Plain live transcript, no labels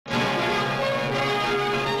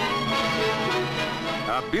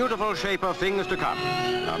A beautiful shape of things to come.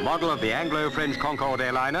 A model of the Anglo-French Concorde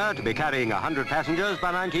Airliner to be carrying 100 passengers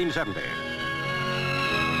by 1970.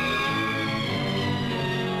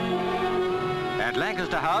 At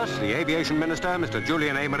Lancaster House, the Aviation Minister, Mr.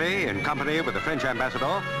 Julian Amery, in company with the French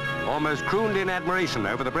Ambassador, almost crooned in admiration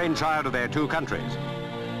over the brainchild of their two countries.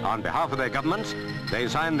 On behalf of their governments, they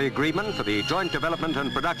signed the agreement for the joint development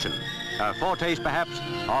and production, a foretaste perhaps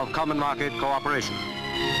of common market cooperation.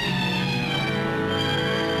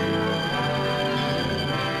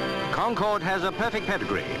 Concorde has a perfect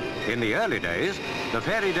pedigree. In the early days, the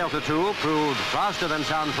Fairey Delta Two proved faster than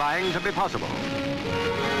sound flying to be possible.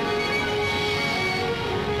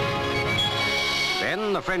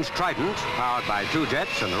 Then the French Trident, powered by 2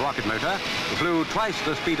 jets and a rocket motor, flew twice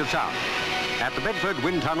the speed of sound. At the Bedford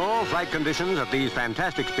Wind Tunnel, flight conditions at these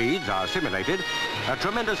fantastic speeds are simulated, a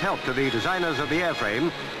tremendous help to the designers of the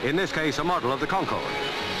airframe, in this case a model of the Concorde.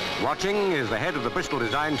 Watching is the head of the Bristol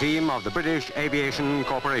Design team of the British Aviation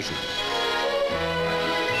Corporation.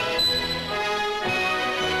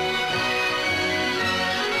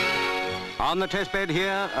 On the test bed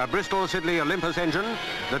here, a Bristol Siddeley Olympus engine,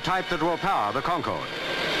 the type that will power the Concorde.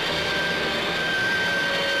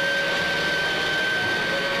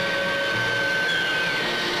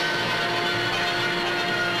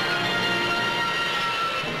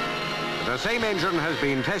 The same engine has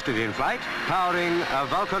been tested in flight, powering a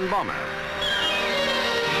Vulcan bomber.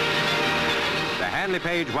 The Handley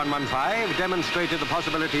Page 115 demonstrated the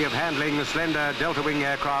possibility of handling slender delta-wing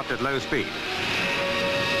aircraft at low speed.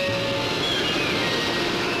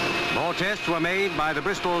 More tests were made by the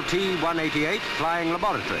Bristol T.188 Flying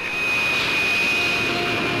Laboratory.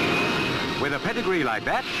 With a pedigree like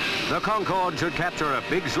that, the Concorde should capture a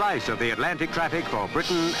big slice of the Atlantic traffic for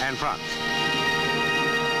Britain and France.